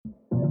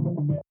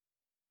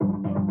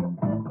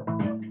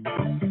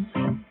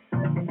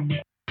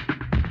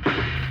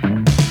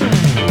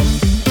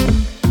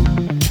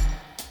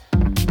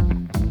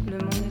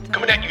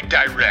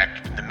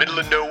direct from the middle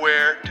of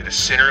nowhere to the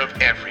center of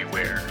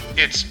everywhere.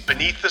 It's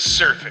Beneath the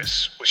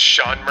Surface with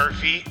Sean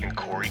Murphy and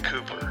Corey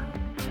Cooper.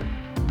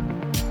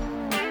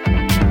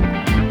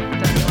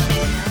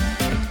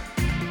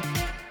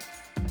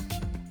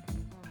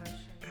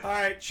 All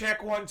right,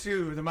 check 1,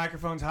 2. The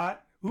microphone's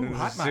hot. Ooh,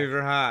 hot mic.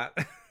 Super hot.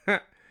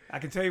 I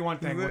can tell you one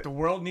thing. What the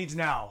world needs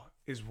now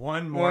is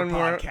one more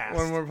podcast.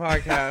 One more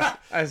podcast.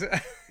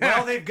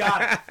 Well, they've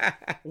got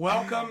it.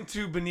 Welcome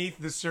to Beneath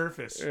the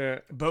Surface, Yeah.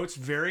 Boat's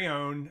very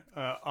own,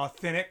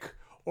 authentic,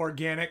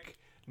 organic,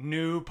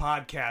 new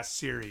podcast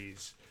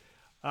series.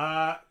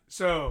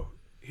 So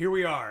here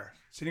we are.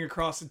 Sitting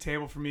across the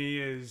table from me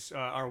is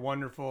our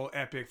wonderful,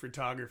 epic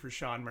photographer,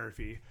 Sean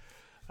Murphy.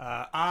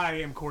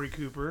 I am Corey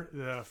Cooper,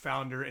 the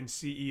founder and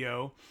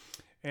CEO.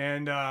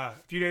 And a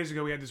few days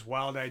ago, we had this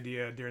wild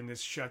idea during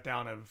this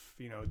shutdown of,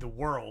 the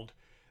world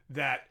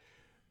that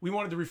we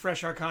wanted to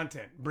refresh our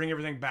content, bring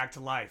everything back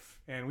to life.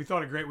 And we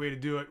thought a great way to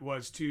do it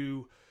was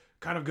to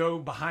kind of go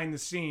behind the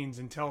scenes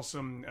and tell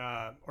some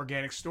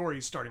organic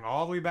stories, starting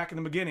all the way back in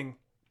the beginning,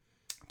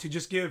 to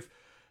just give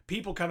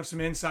people kind of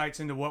some insights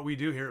into what we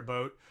do here at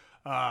Boat.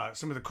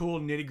 Some of the cool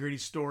nitty-gritty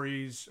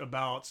stories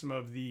about some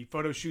of the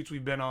photo shoots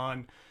we've been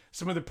on,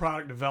 some of the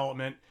product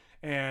development,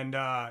 and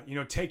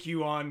take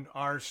you on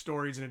our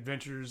stories and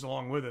adventures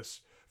along with us,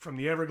 from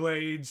the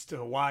Everglades to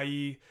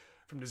Hawaii,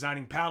 from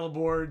designing paddle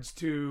boards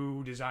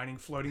to designing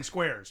floating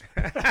squares.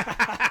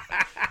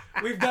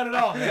 We've done it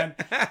all, man.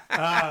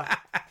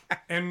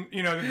 And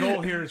the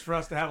goal here is for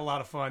us to have a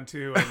lot of fun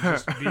too, and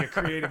just be a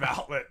creative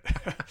outlet.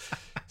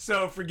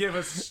 So forgive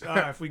us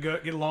if we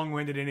get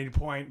long-winded at any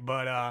point,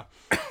 but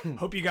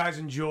hope you guys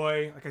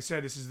enjoy. Like I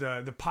said, this is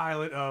the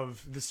pilot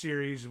of the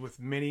series with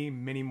many,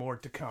 many more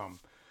to come.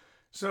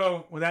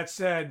 So with that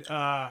said,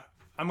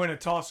 I'm going to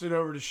toss it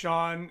over to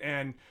Sean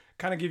and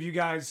kind of give you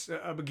guys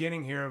a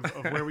beginning here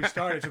of where we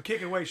started. So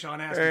kick it away,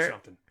 Sean. Ask me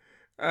something.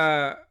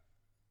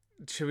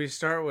 Should we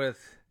start with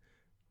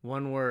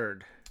one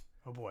word?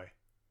 Oh boy.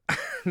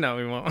 No,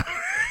 we won't.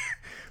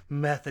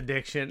 Meth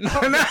addiction.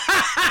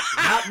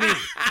 Not me.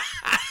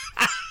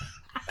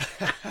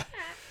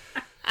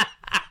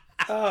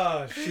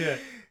 Oh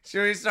shit.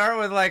 Should we start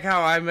with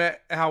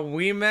how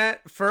we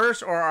met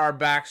first, or our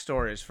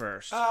backstories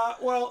first?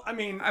 Well, I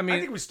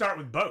think we start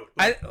with Boat.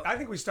 I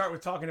think we start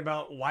with talking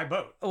about why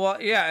Boat.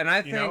 Well, yeah, and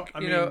I think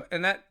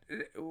and that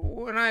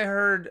when I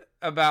heard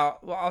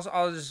about, well,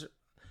 I'll just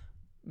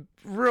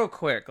real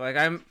quick, like,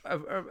 I'm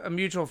a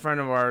mutual friend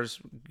of ours,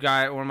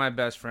 guy, one of my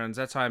best friends.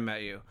 That's how I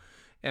met you.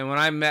 And when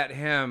I met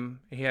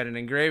him, he had an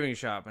engraving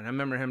shop, and I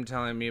remember him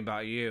telling me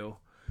about you,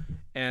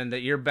 and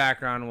that your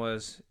background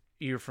was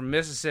you're from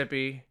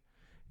Mississippi.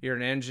 You're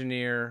an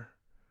engineer,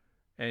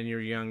 and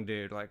you're a young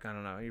dude. Like, I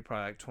don't know, you're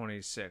probably like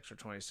 26 or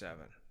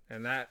 27.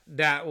 And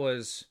that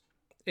was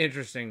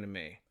interesting to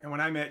me. And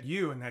when I met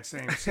you in that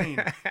same scene,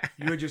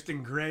 you had just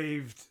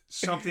engraved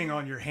something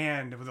on your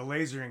hand with a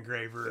laser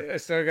engraver. I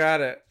still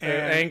got it.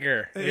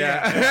 Anchor.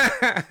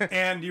 Yeah.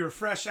 And you were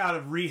fresh out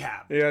of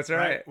rehab. Yeah, that's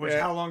right. Which,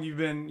 how long you've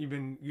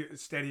been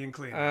steady and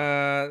clean?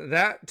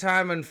 That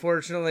time,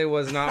 unfortunately,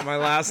 was not my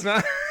last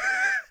night.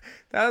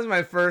 That was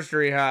my first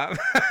rehab.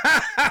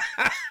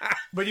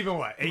 But you've been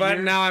what, 8 years? But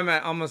now I'm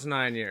at almost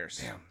 9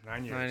 years. Damn,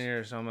 9 years. 9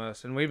 years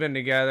almost. And we've been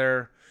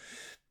together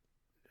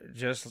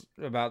just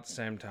about the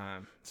same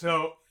time.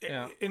 So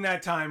in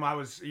that time, I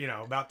was,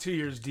 about 2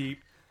 years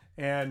deep.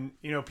 And,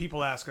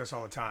 people ask us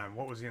all the time,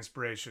 what was the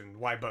inspiration?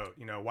 Why Boat?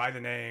 Why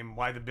the name?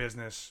 Why the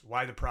business?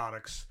 Why the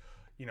products?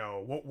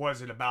 What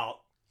was it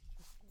about?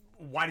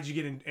 Why did you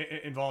get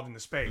involved in the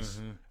space?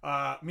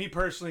 Mm-hmm. Me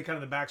personally,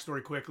 kind of the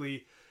backstory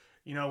quickly.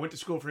 Went to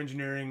school for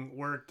engineering,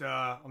 worked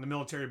on the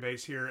military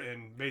base here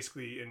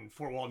in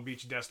Fort Walton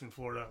Beach, Destin,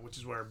 Florida, which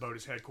is where Boat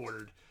is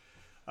headquartered.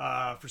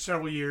 For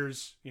several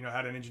years,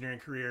 had an engineering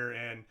career,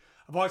 and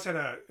I've always had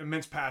an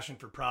immense passion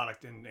for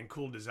product and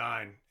cool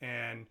design.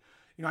 And,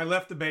 I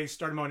left the base,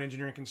 started my own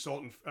engineering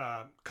consultant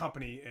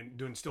company and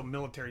doing still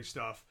military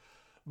stuff,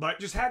 but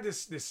just had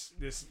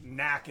this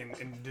knack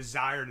and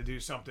desire to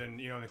do something,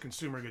 in the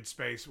consumer goods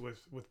space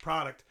with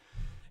product.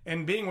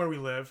 And being where we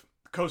live,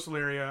 coastal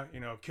area,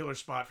 killer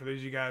spot. For those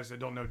of you guys that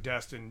don't know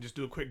Destin, just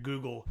do a quick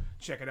Google,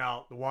 check it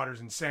out. The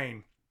water's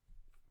insane.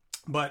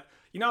 But,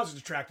 I was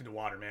just attracted to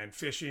water, man.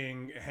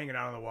 Fishing, hanging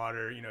out on the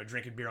water,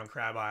 drinking beer on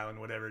Crab Island,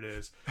 whatever it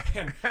is.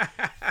 And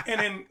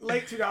in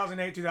late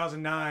 2008,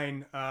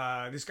 2009,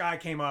 this guy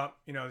came up,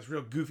 this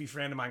real goofy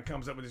friend of mine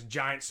comes up with this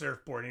giant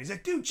surfboard. And he's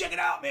like, dude, check it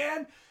out,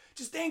 man.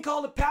 It's this thing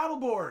called a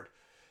paddleboard.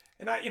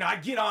 And I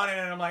get on it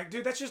and I'm like,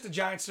 dude, that's just a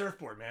giant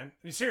surfboard, man. I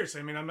mean,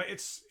 seriously,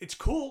 it's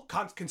cool.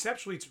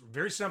 Conceptually, it's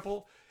very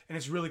simple and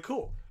it's really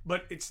cool,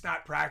 but it's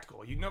not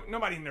practical.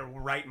 Nobody in their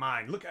right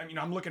mind. Look,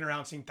 I'm looking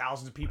around seeing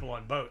thousands of people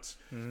on boats,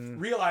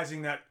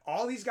 realizing that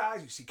all these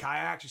guys, you see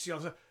kayaks, you see all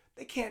this stuff,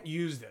 they can't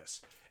use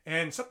this.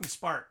 And something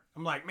sparked.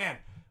 I'm like, man,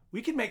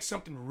 we could make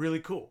something really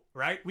cool,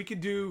 right? We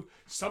could do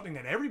something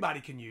that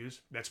everybody can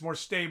use that's more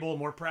stable,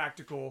 more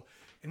practical,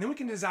 and then we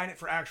can design it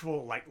for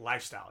actual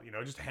lifestyle,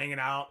 just hanging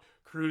out,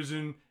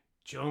 cruising,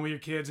 chilling with your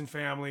kids and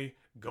family,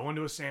 going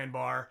to a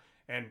sandbar,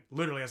 And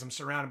literally, as I'm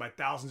surrounded by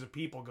thousands of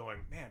people going,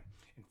 man,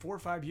 in 4 or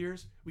 5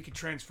 years, we could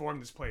transform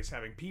this place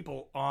having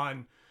people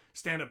on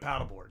stand-up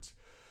paddleboards.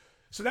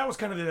 So that was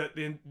kind of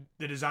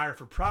the desire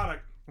for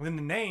product. And then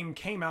the name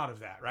came out of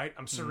that, right?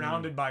 I'm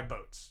surrounded by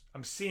boats.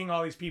 I'm seeing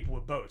all these people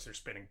with boats. They're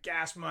spending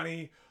gas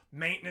money,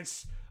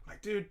 maintenance. I'm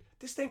like, dude,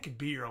 this thing could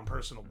be your own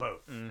personal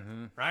boat,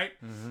 right?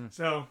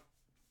 So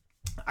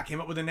I came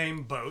up with the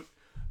name Boat.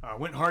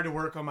 Went hard to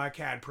work on my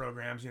CAD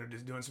programs,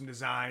 just doing some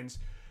designs.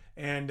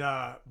 And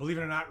believe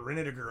it or not,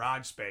 rented a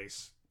garage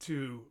space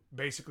to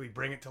basically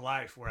bring it to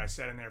life, where I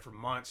sat in there for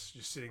months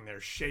just sitting there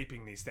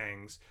shaping these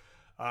things.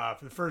 For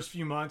the first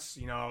few months,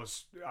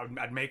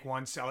 I'd make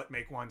one, sell it,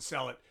 make one,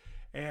 sell it.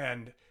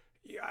 And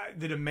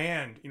the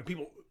demand,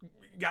 people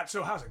got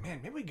so high. I was like,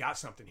 man, maybe we got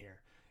something here.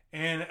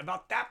 And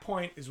about that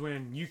point is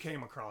when you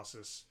came across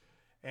us.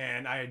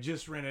 And I had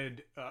just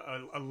rented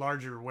a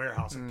larger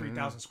warehouse, a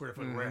 3,000 square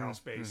foot warehouse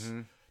space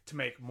to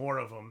make more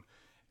of them.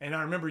 And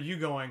I remember you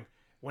going,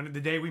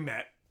 the day we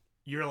met,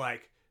 you're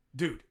like,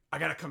 dude, I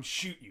got to come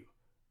shoot you.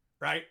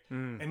 Right.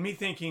 And me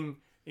thinking,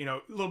 a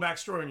little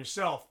backstory on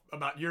yourself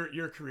about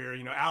your career.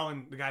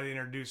 Alan, the guy that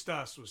introduced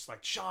us, was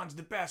like, Sean's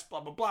the best,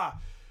 blah, blah, blah.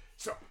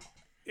 So,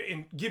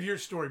 and give your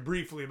story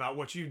briefly about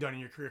what you've done in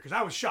your career, because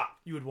I was shocked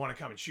you would want to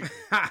come and shoot me.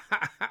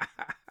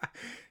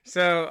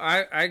 So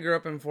I grew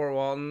up in Fort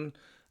Walton,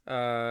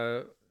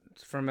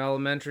 from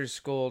elementary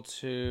school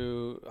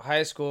to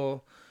high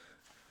school.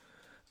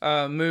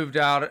 Moved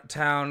out of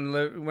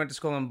town, went to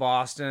school in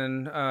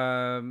Boston,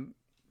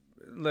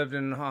 lived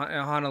in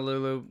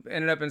Honolulu,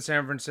 ended up in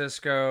San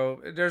Francisco.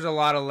 There's a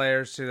lot of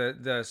layers to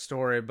the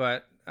story,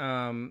 but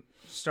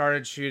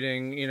started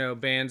shooting,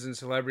 bands and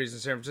celebrities in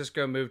San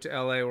Francisco, moved to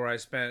LA, where I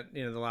spent,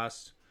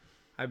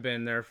 I've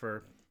been there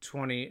for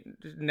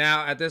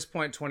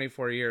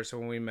 24 years. So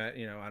when we met,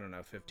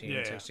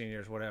 16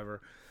 years,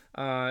 whatever,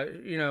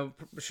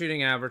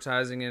 shooting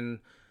advertising and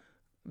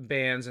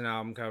bands and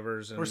album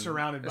covers. And we're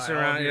surrounded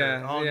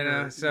by all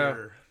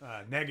your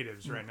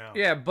negatives right now.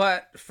 Yeah.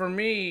 But for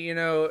me,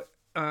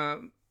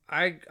 I'm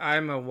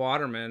a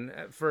waterman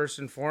first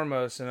and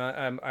foremost, and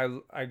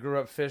I grew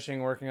up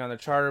fishing, working on the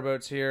charter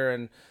boats here,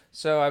 and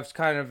so I've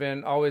kind of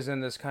been always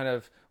in this kind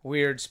of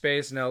weird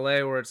space in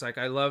LA where it's like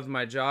I loved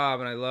my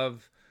job and I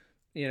love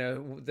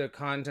the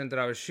content that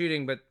I was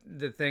shooting, but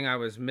the thing I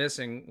was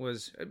missing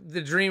was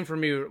the dream for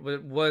me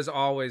was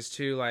always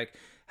to, like,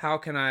 how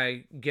can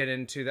I get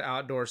into the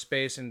outdoor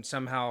space and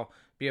somehow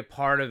be a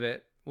part of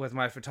it with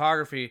my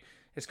photography.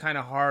 It's kind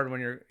of hard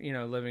when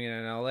you're living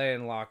in LA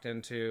and locked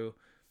into.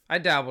 I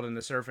dabbled in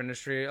the surf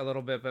industry a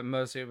little bit, but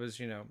mostly it was,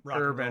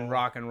 urban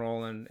rock and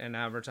roll and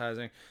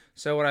advertising.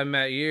 So when I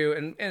met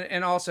you,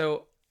 and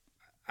also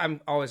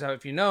I'm always have,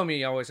 if you know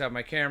me, I always have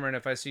my camera. And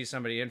if I see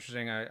somebody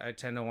interesting, I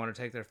tend to want to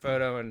take their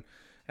photo, and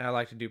I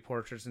like to do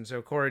portraits. And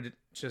so Corey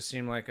just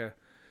seemed like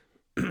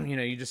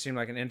you just seemed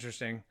like an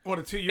interesting. Well,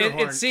 to toot your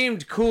horn. It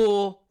seemed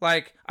cool.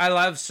 Like, I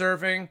love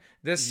surfing.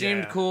 This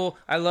seemed cool.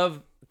 I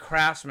love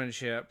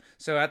craftsmanship.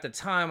 So at the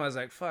time I was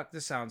like, fuck,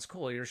 this sounds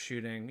cool. You're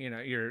shooting,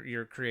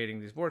 you're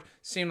creating these boards.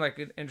 Seemed like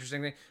an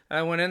interesting thing. And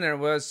I went in there, it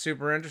was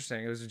super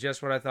interesting. It was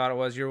just what I thought it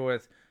was. You were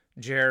with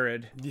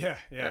Jared. Yeah.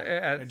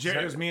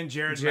 It was me and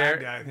Jared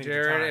Magda, I think.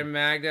 Jared and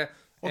Magda.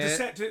 Well,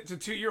 to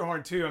toot your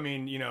horn too, I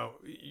mean,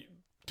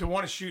 to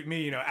want to shoot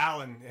me,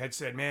 Alan had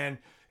said, man,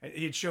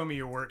 he'd show me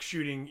your work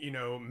shooting,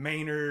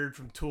 Maynard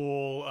from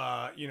Tool,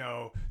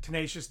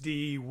 Tenacious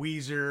D,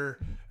 Weezer.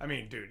 I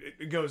mean, dude,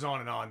 it goes on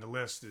and on. The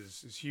list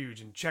is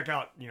huge. And check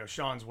out,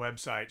 Sean's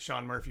website,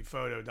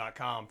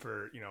 SeanMurphyPhoto.com,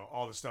 for,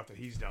 all the stuff that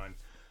he's done.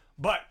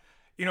 But,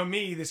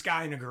 me, this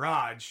guy in the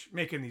garage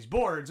making these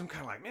boards, I'm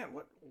kind of like, man,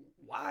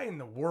 why in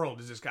the world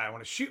does this guy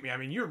want to shoot me? I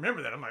mean, you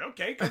remember that. I'm like,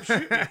 okay, come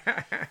shoot me.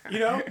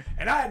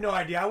 And I had no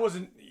idea. I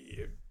wasn't,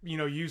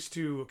 used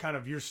to kind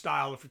of your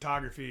style of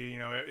photography.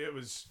 It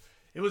was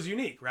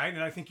unique, right?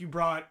 And I think you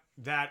brought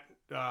that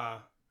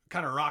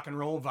kind of rock and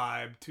roll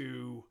vibe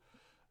to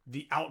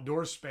the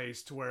outdoor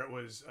space, to where it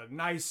was a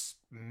nice,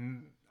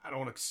 I don't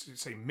want to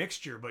say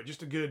mixture, but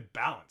just a good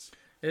balance.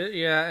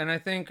 And I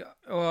think,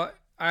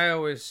 I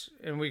always,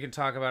 and we can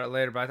talk about it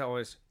later, but I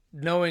always,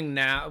 knowing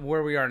now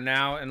where we are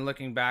now and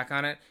looking back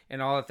on it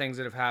and all the things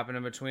that have happened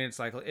in between, it's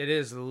like, it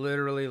is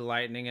literally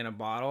lightning in a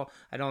bottle.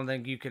 I don't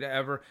think you could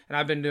ever, and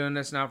I've been doing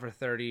this now for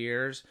 30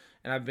 years,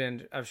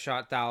 and I've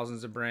shot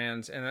thousands of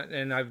brands,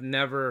 and I've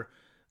never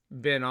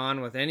been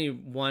on with any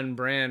one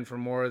brand for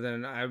more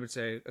than, I would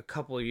say, a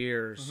couple of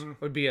years.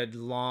 Would be a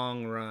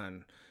long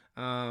run.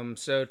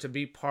 So to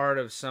be part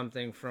of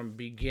something from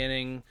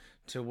beginning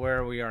to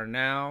where we are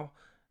now,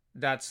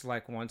 that's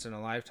like once in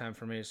a lifetime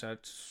for me. So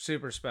it's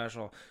super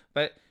special.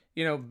 But,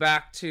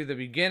 back to the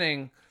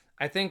beginning,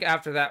 I think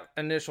after that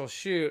initial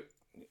shoot,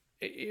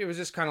 it was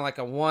just kind of like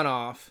a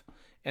one-off.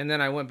 And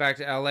then I went back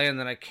to LA, and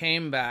then I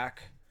came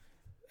back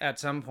at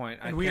some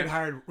point. And we had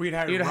hired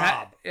Rob. You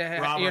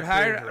had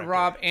hired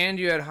Rob, and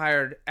you had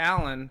hired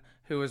Alan,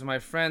 who was my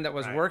friend that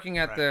was working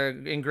at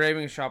the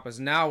engraving shop, is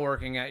now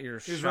working at your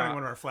shop. He was running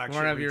one of our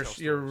flagship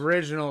your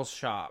original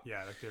shop.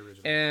 Yeah, like the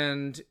original.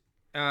 And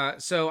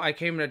So I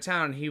came into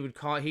town, and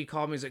he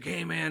called me, he's like,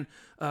 hey man,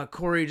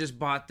 Corey just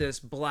bought this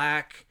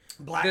black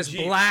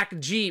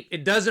Jeep.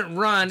 It doesn't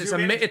run. Dude,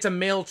 it's a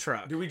mail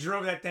truck. Dude, we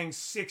drove that thing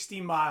 60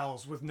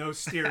 miles with no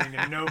steering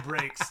and no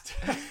brakes.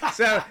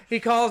 So he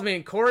calls me,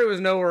 and Corey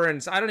was nowhere,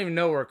 and I don't even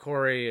know where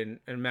Corey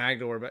and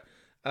Magda were, but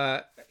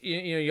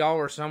y'all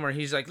were somewhere.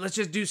 He's like, let's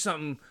just do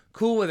something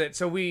cool with it.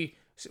 So we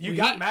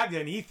got Magda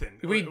and Ethan.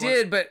 We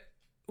did, but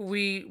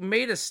we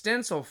made a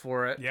stencil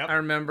for it. Yep. I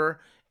remember.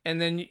 And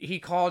then he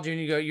called you,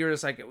 and you're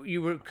just like,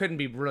 couldn't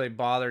be really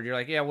bothered. You're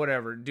like, yeah,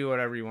 whatever, do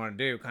whatever you want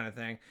to do, kind of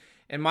thing.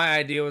 And my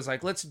idea was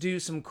like, let's do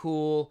some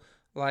cool,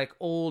 like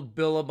old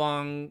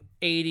Billabong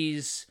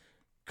 80s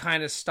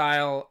kind of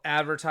style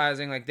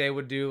advertising, like they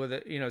would do with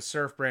a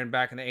surf brand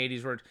back in the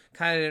 80s, where it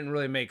kind of didn't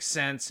really make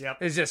sense. Yep.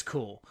 It's just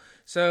cool.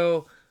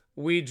 So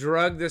we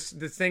drug this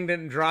thing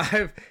didn't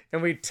drive,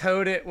 and we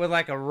towed it with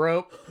like a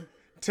rope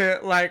to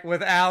like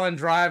with Alan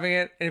driving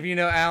it. And if you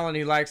know Alan,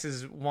 he likes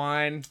his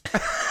wine.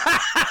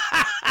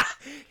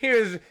 He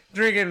was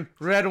drinking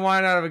red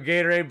wine out of a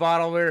Gatorade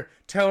bottle. We were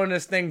towing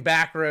this thing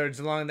back roads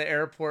along the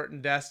airport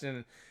in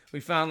Destin.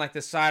 We found like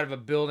the side of a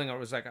building. It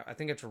was like, I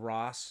think it's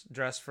Ross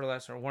Dress for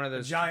Less, or one of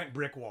those. A giant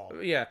brick wall.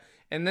 Yeah.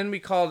 And then we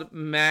called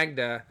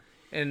Magda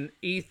and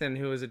Ethan,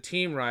 who was a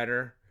team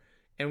writer,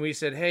 and we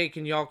said, hey,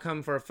 can y'all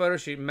come for a photo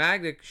shoot?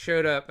 Magda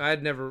showed up.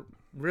 I'd never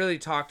really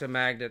talked to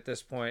Magda at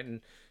this point,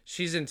 and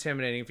she's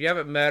intimidating. If you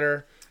haven't met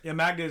her. Yeah,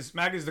 Magda's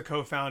the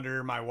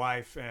co-founder, my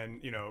wife,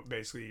 and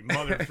basically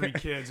mother of 3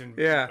 kids and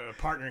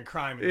partner in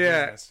crime in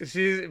business.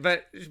 She's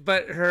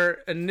but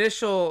her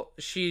initial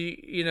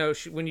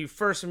when you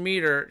first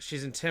meet her,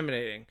 she's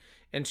intimidating,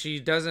 and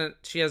she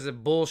has a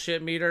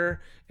bullshit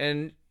meter,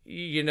 and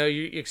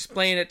you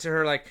explain it to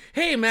her like,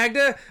 hey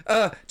Magda,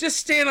 just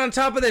stand on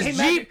top of this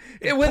Jeep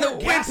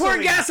pour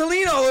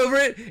gasoline all over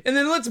it, and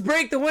then let's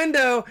break the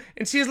window.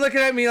 And she's looking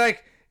at me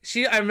like,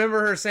 I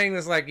remember her saying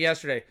this like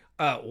yesterday.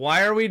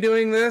 Why are we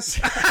doing this?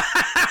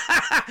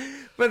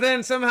 But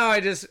then somehow I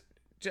just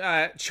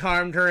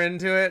charmed her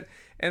into it.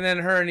 And then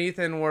her and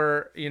Ethan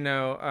were,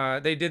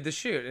 they did the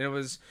shoot. And it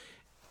was,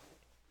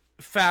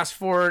 fast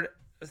forward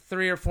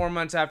 3 or 4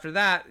 months after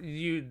that,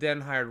 you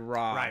then hired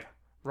Rob. Right.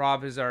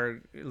 Rob is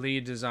our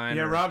lead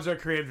designer. Yeah, Rob's our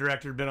creative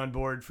director, been on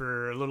board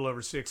for a little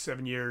over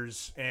 6-7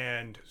 years.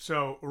 And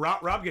so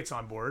Rob gets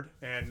on board,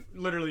 and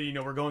literally,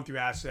 we're going through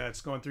assets,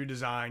 going through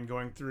design,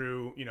 going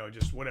through,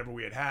 just whatever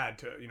we had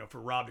to, for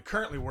Rob to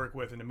currently work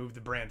with and to move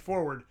the brand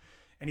forward.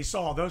 And he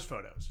saw all those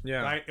photos.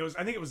 Yeah. Right?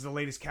 I think it was the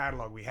latest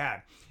catalog we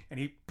had. And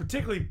he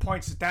particularly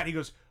points at that. He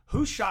goes,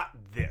 who shot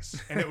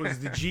this? And it was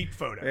the Jeep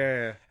photo.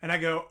 Yeah. And I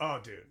go, oh,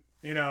 dude.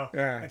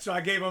 And so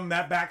I gave him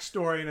that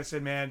backstory, and I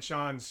said, man,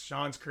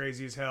 Sean's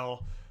crazy as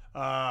hell,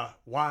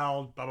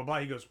 wild, blah, blah, blah.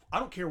 He goes, I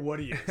don't care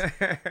what he is.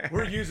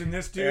 We're using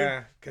this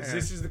dude because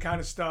this is the kind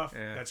of stuff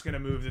that's going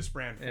to move this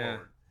brand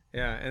forward.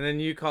 Yeah. And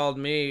then you called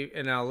me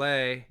in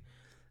LA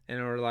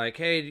and were like,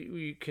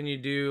 hey, can you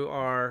do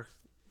our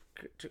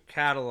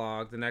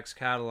catalog, the next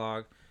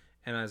catalog?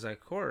 And I was like,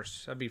 of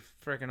course, that'd be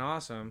freaking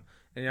awesome.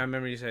 And I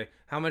remember you say,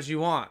 how much do you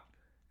want?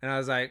 And I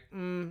was like,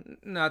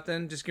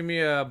 nothing. Just give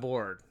me a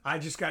board. I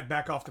just got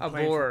back off the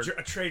plane from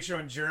a trade show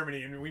in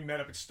Germany, and we met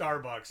up at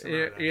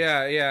Starbucks.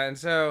 Yeah. And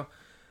so,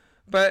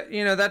 but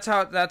that's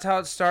how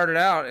it started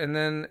out. And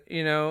then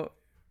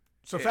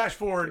so fast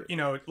forward,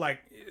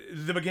 like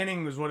the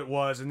beginning was what it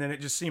was, and then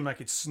it just seemed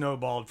like it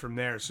snowballed from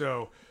there.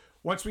 So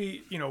once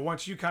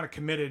you kind of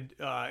committed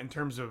in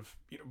terms of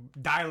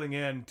dialing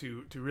in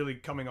to really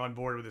coming on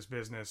board with this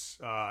business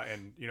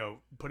and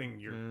putting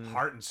your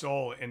heart and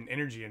soul and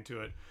energy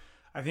into it.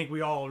 I think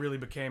we all really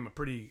became a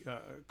pretty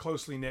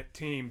closely knit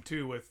team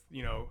too, with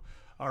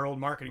our old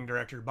marketing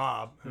director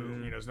Bob,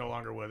 who is no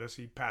longer with us.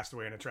 He passed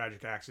away in a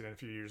tragic accident a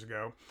few years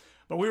ago.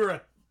 But we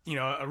were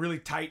a really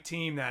tight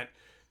team that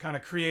kind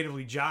of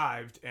creatively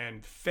jived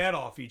and fed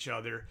off each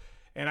other.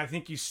 And I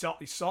think you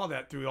saw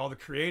that through all the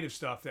creative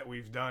stuff that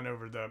we've done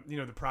over the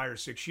the prior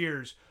 6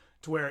 years,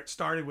 to where it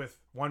started with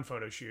one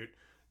photo shoot,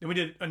 then we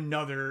did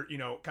another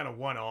kind of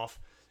one-off,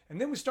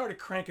 and then we started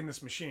cranking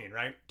this machine,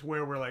 right, to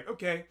where we're like,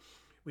 okay,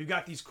 we've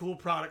got these cool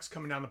products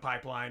coming down the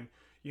pipeline.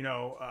 We're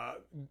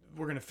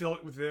going to fill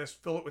it with this,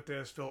 fill it with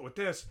this, fill it with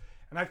this.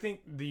 And I think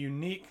the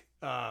unique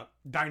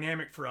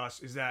dynamic for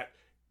us is that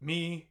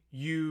me,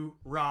 you,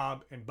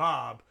 Rob, and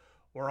Bob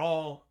were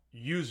all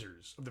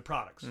users of the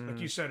products. Like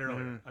you said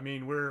earlier. I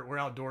mean, we're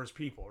outdoors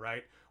people,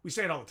 right? We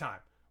say it all the time.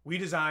 We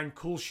design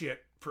cool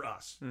shit for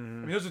us. I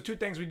mean, those are 2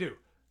 things we do.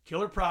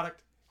 Killer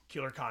product,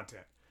 killer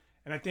content.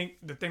 And I think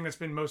the thing that's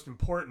been most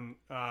important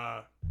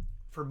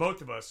for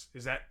both of us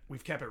is that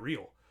we've kept it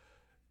real.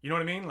 You know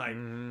what I mean? Like,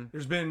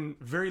 there's been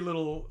very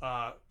little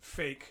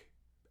fake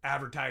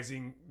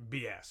advertising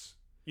BS.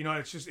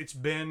 It's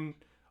been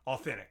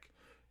authentic.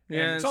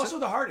 Yeah, and it's also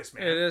the hardest,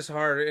 man. It is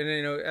hard.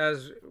 And,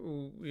 as,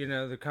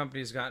 the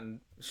company's gotten,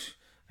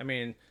 I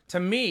mean, to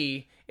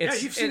me,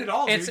 it's... you've seen it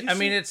all, dude.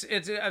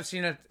 I've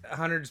seen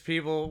hundreds of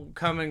people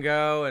come and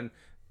go and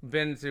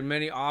been through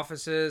many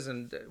offices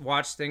and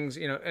watched things,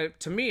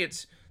 to me,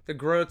 it's the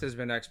growth has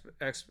been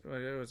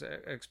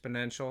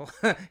exponential.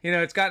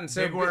 It's gotten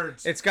so big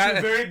words. It's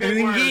gotten very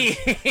big words.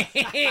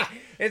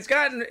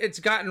 it's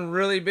gotten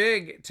really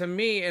big to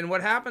me. And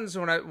what happens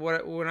when I've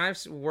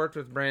worked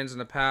with brands in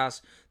the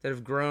past that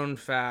have grown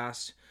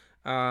fast,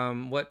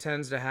 what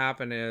tends to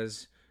happen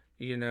is,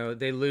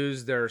 they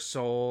lose their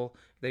soul.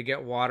 They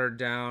get watered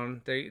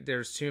down.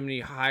 There's too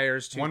many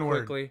hires too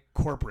quickly.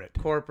 Corporate.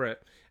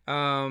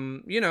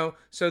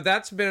 So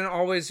that's been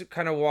always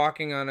kind of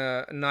walking on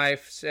a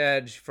knife's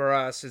edge for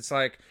us. It's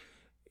like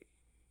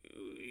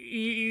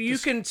you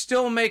can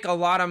still make a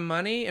lot of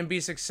money and be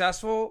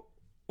successful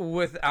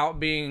without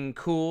being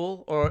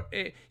cool, or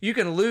you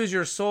can lose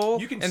your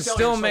soul and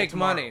still make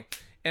money.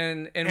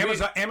 And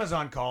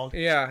Amazon called.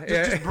 Yeah,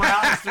 just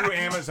browse through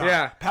Amazon.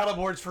 Yeah,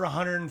 paddleboards for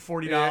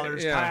 $140,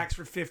 kayaks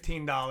for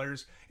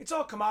 $15. It's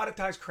all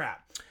commoditized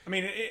crap. I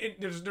mean,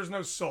 there's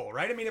no soul,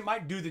 right? I mean, it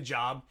might do the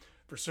job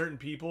for certain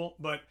people,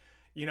 but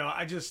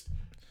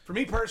for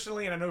me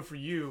personally, and I know for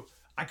you,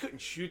 I couldn't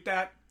shoot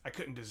that. I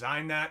couldn't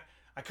design that.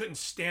 I couldn't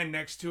stand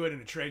next to it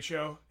in a trade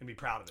show and be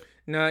proud of it.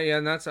 No, yeah,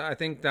 and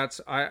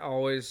I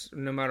always,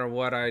 no matter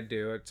what I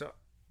do,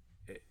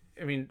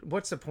 I mean,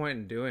 what's the point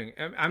in doing?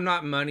 I'm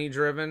not money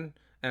driven,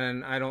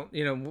 and I don't,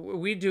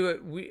 we do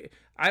it.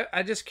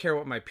 I just care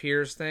what my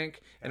peers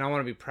think, and I want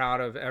to be proud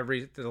of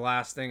the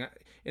last thing,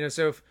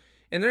 so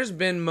and there's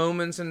been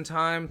moments in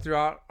time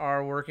throughout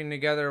our working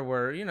together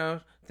where,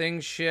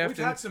 things shift.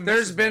 We've had some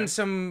there's misses,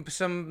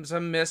 been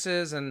some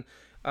misses, and,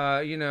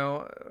 I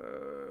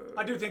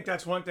do think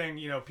that's one thing,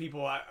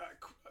 people,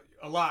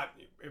 a lot,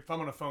 if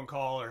I'm on a phone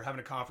call or having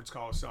a conference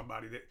call with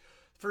somebody, the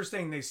first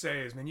thing they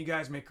say is, man, you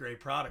guys make great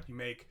product. You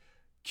make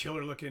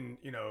killer looking,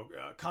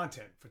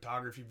 content,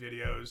 photography,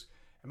 videos.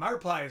 And my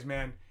reply is,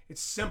 man,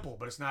 it's simple,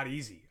 but it's not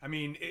easy. I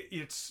mean,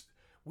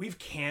 we've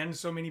canned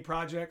so many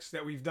projects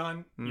that we've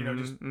done,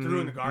 just threw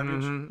in the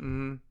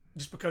garbage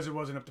just because it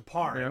wasn't up to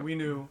par. Yeah. And we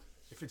knew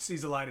if it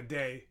sees the light of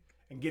day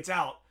and gets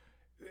out,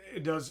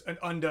 it does and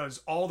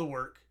undoes all the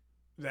work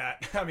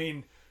that,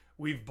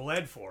 we've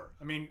bled for.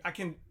 I mean, I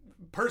can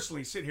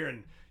personally sit here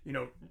and,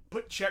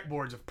 put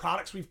checkboards of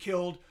products we've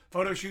killed,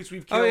 photo shoots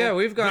we've killed. Oh yeah,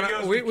 we've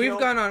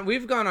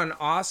gone on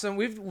awesome.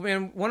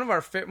 One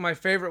of my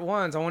favorite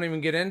ones. I won't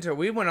even get into it.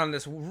 We went on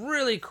this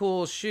really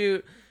cool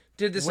shoot.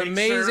 Did this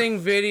amazing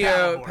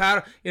video.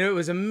 It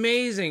was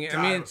amazing.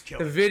 God,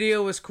 the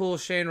video was cool.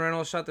 Shane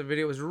Reynolds shot the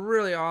video. It was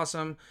really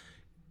awesome.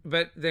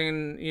 But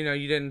then, you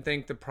didn't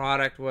think the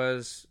product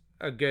was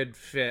a good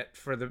fit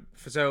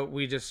so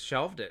we just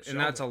shelved it. And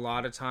that's a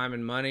lot of time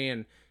and money,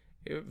 and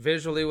it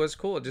visually was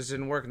cool. It just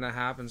didn't work, and that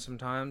happens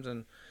sometimes.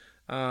 And,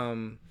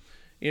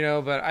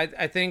 but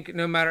I think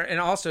no matter, and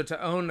also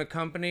to own the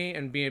company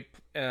and be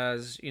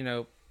as,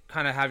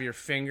 kind of have your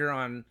finger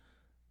on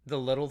the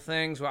little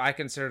things, what I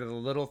consider the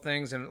little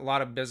things, and a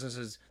lot of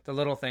businesses, the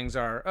little things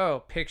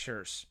are,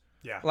 pictures.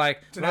 Yeah. Like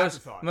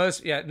most,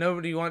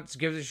 nobody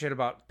gives a shit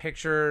about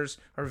pictures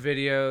or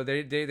video.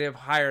 They have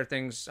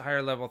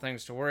higher level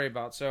things to worry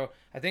about. So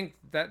I think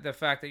that the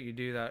fact that you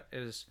do that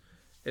is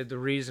the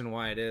reason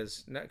why it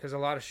is, because a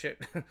lot of shit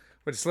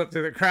would slip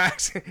through the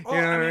cracks.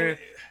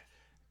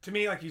 To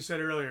me, like you said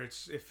earlier,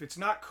 if it's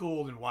not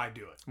cool, then why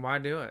do it? Why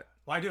do it?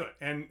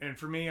 And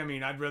for me,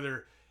 I'd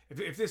rather,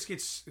 if this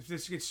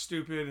gets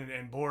stupid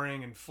and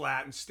boring and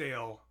flat and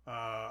stale,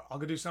 I'll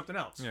go do something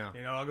else. Yeah.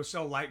 I'll go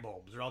sell light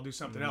bulbs, or I'll do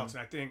something else.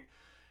 And I think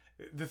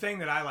the thing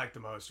that I like the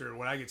most, or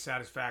what I get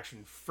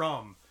satisfaction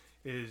from,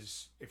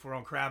 is if we're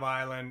on Crab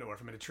Island, or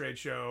if I'm at a trade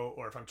show,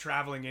 or if I'm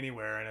traveling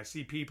anywhere and I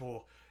see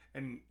people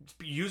and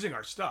using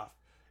our stuff,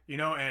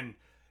 and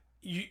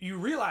you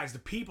realize the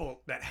people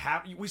that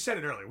have, we said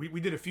it earlier, we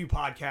did a few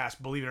podcasts,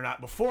 believe it or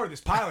not, before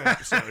this pilot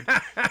episode,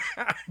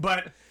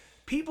 but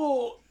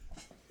people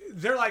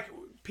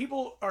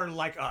are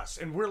like us,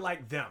 and we're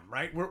like them,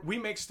 right? We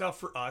make stuff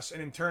for us,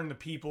 and in turn, the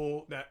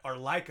people that are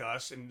like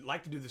us and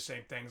like to do the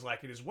same things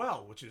like it as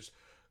well, which is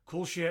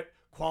cool shit,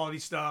 quality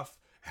stuff,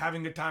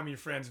 having a good time with your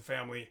friends and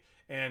family,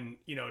 and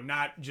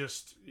not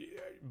just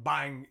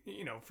buying,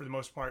 for the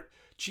most part,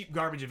 cheap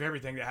garbage of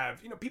everything to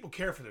have. People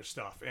care for their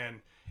stuff, and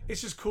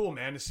it's just cool,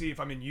 man, to see if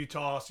I'm in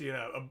Utah, seeing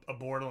a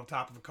board on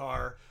top of a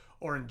car,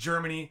 or in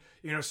Germany,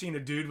 seeing a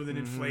dude with an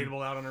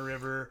inflatable out on a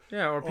river.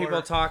 Yeah, or people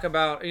talk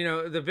about,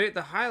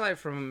 the highlight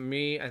from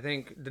me, I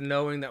think, the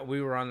knowing that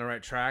we were on the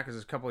right track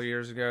is a couple of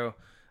years ago.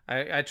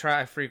 I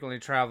frequently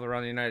travel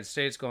around the United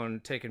States,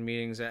 taking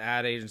meetings at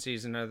ad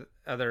agencies and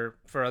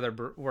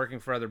working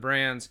for other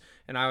brands.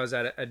 And I was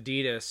at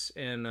Adidas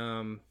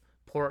in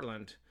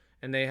Portland,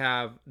 and they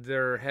have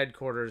their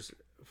headquarters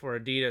for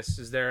Adidas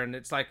is there, and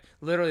it's like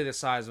literally the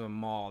size of a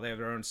mall. They have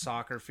their own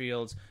soccer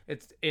fields.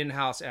 It's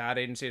in-house ad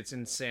agency. It's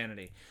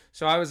insanity.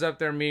 So I was up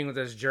there meeting with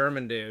this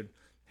German dude.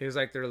 He was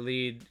like their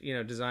lead,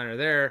 designer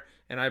there,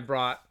 and I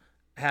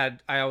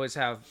always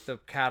have the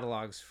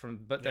catalogs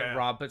that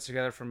Rob puts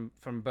together from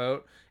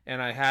Boat,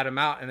 and I had him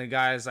out, and the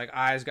guy's like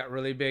eyes got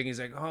really big. He's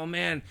like, "Oh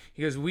man,"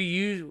 he goes,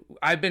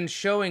 I've been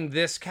showing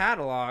this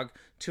catalog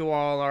to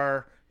all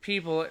our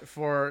people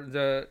for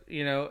the,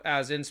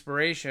 as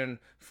inspiration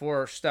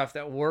for stuff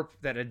that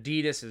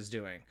Adidas is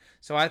doing.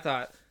 So I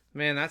thought,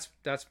 man,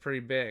 that's pretty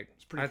big.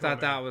 I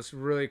thought that was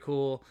really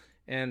cool.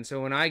 And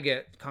so when I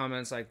get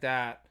comments like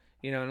that,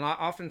 and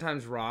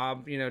oftentimes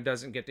Rob,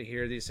 doesn't get to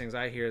hear these things.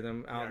 I hear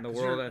them out in the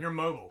world. You're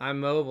mobile. I'm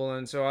mobile,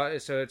 and so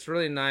it's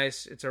really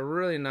nice. It's a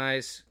really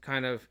nice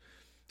kind of,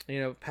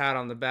 pat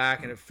on the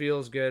back, and it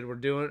feels good.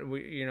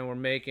 We're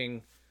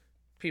making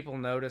people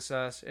notice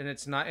us, and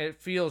it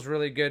feels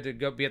really good to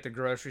go be at the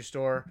grocery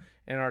store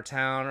in our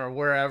town or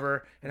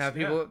wherever and have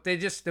people,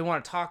 they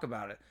want to talk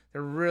about it.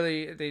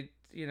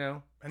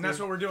 And that's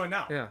what we're doing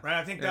now, right?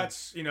 I think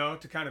that's,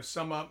 to kind of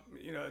sum up,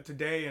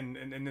 today and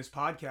in this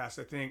podcast,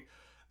 I think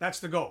that's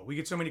the goal. We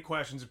get so many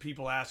questions of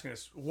people asking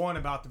us, one,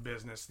 about the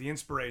business, the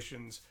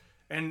inspirations,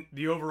 and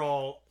the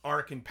overall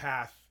arc and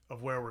path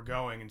of where we're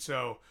going. And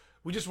so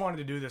we just wanted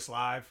to do this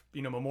live,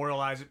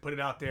 memorialize it, put it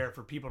out there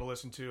for people to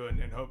listen to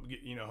and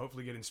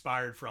hopefully get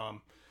inspired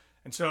from.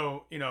 And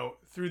so,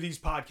 through these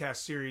podcast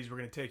series, we're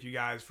going to take you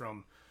guys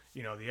from,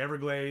 the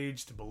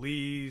Everglades to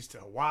Belize to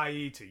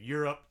Hawaii to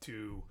Europe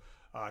to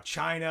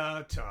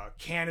China to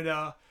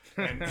Canada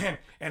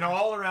and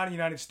all around the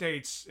United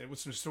States with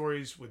some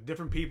stories with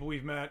different people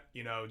we've met,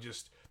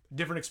 just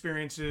different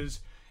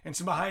experiences and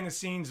some behind the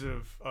scenes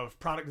of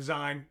product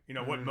design,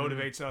 what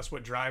motivates us,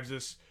 what drives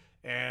us,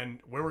 and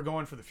where we're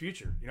going for the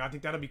future. I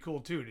think that'll be cool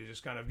too, to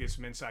just kind of get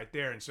some insight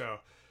there. And so,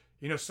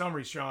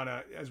 summary, Sean,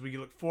 as we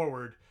look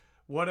forward,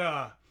 what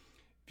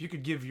if you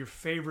could give your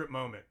favorite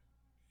moment,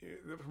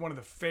 one of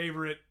the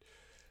favorite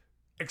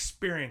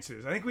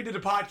experiences? I think we did a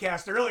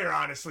podcast earlier,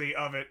 honestly,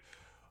 of it,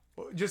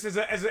 just as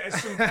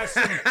some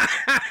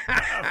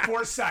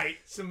foresight,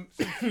 some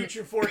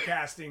future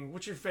forecasting.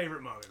 What's your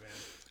favorite moment,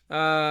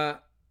 man?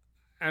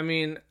 I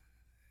mean,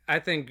 I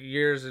think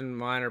yours and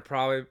mine are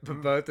probably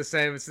both the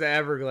same. It's the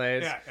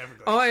Everglades. Yeah,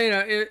 Everglades. Oh,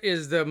 it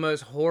is the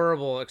most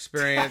horrible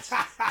experience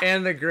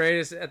and the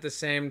greatest at the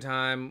same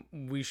time.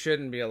 We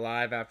shouldn't be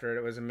alive after it.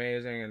 It was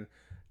amazing. And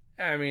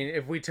I mean,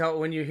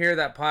 when you hear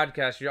that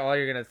podcast, all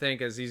you're going to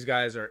think is these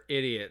guys are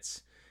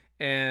idiots.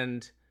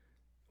 And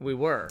we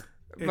were.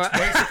 It's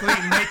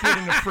basically naked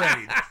and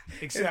afraid,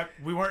 except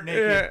we weren't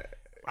naked. Yeah.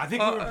 I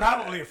think we were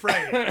probably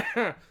afraid.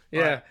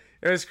 Yeah,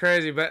 it was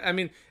crazy. But I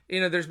mean,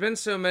 there's been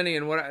so many,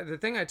 and the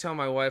thing I tell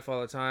my wife all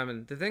the time,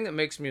 and the thing that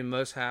makes me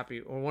most happy,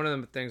 or one of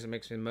the things that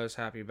makes me most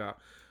happy about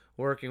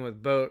working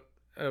with Boat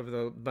over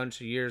the bunch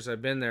of years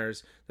I've been there,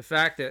 is the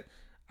fact that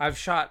I've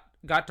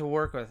got to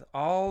work with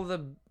all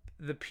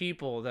the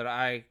people that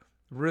I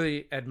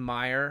really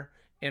admire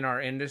in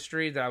our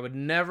industry that I would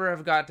never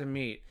have got to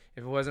meet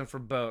if it wasn't for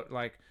Boat.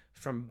 Like,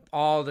 from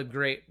all the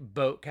great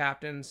boat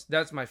captains,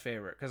 that's my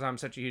favorite, because I'm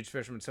such a huge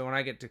fisherman. So when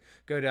I get to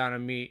go down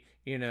and meet,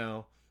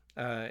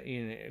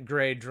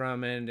 Gray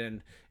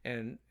Drummond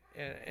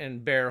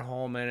and Bear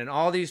Holman and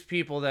all these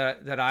people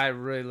that I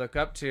really look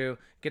up to,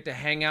 get to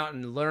hang out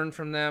and learn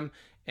from them,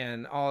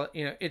 and all,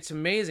 it's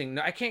amazing.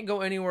 I can't go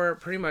anywhere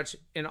pretty much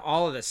in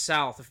all of the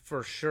South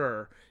for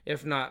sure,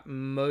 if not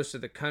most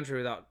of the country,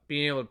 without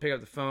being able to pick up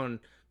the phone,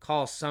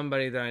 call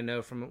somebody that I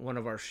know from one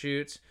of our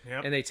shoots,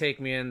 and they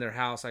take me in their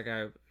house like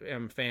I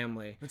am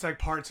family. It's like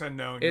parts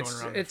unknown.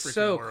 It's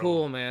so world.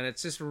 Cool, man.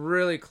 It's just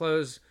really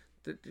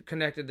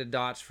connected the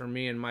dots for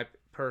me in my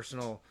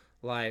personal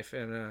life,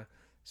 and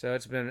so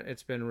it's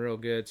been real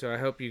good. So I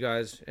hope you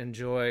guys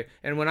enjoy.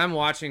 And when I'm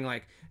watching,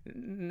 like,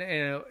 and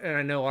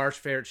I know our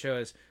favorite show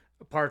is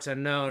Parts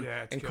Unknown,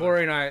 and good.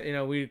 Corey and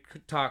I, we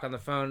talk on the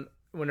phone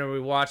whenever we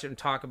watch it and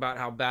talk about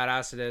how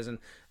badass it is. And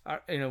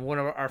one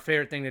of our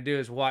favorite thing to do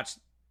is watch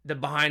the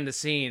behind the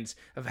scenes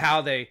of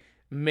how they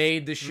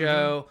made the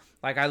show.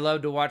 Like, I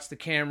love to watch the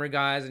camera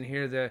guys and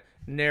hear the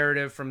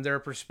narrative from their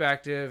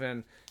perspective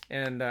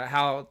and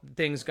how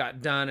things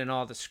got done and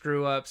all the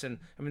screw ups. And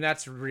I mean,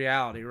 that's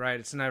reality, right?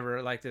 It's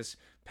never like this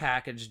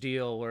package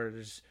deal where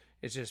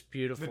it's just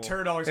beautiful. The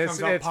turd always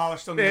comes out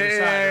polished on the other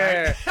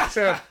side, right?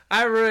 So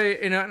I really,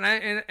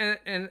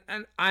 and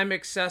I'm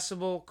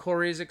accessible.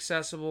 Corey's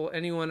accessible.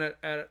 Anyone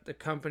at the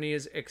company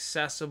is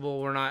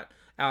accessible. We're not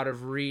out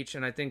of reach,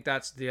 and I think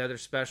that's the other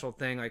special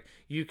thing. Like,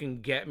 you can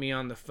get me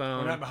on the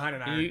phone. We're not behind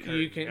an iron curtain.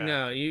 You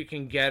can you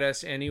can get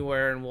us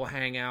anywhere, and we'll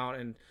hang out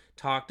and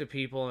talk to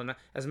people. And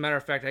as a matter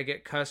of fact, I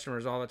get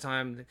customers all the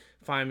time that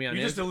find me on.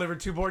 You just delivered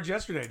 2 boards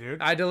yesterday,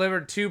 dude. I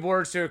delivered 2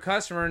 boards to a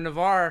customer in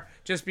Navarre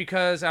just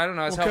because, I don't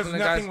know, I was helping the guys.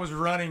 Because nothing was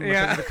running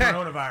because of the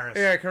coronavirus.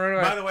 Yeah,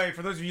 coronavirus. By the way,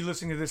 for those of you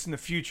listening to this in the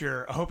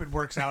future, I hope it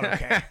works out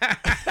okay.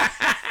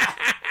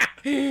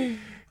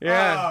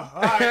 Yeah.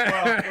 All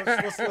right,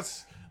 well,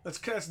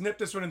 let's nip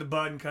this one in the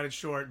bud and cut it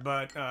short.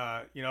 But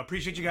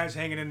appreciate you guys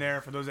hanging in there.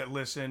 For those that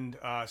listened,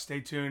 stay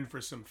tuned for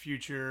some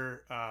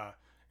future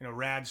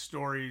rad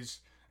stories.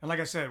 And like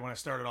I said when I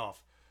started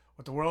off,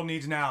 what the world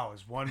needs now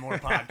is one more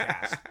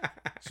podcast.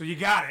 So you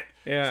got it.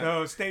 Yeah.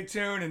 So stay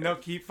tuned, and they'll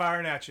keep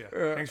firing at you.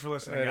 Thanks for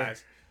listening,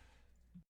 guys.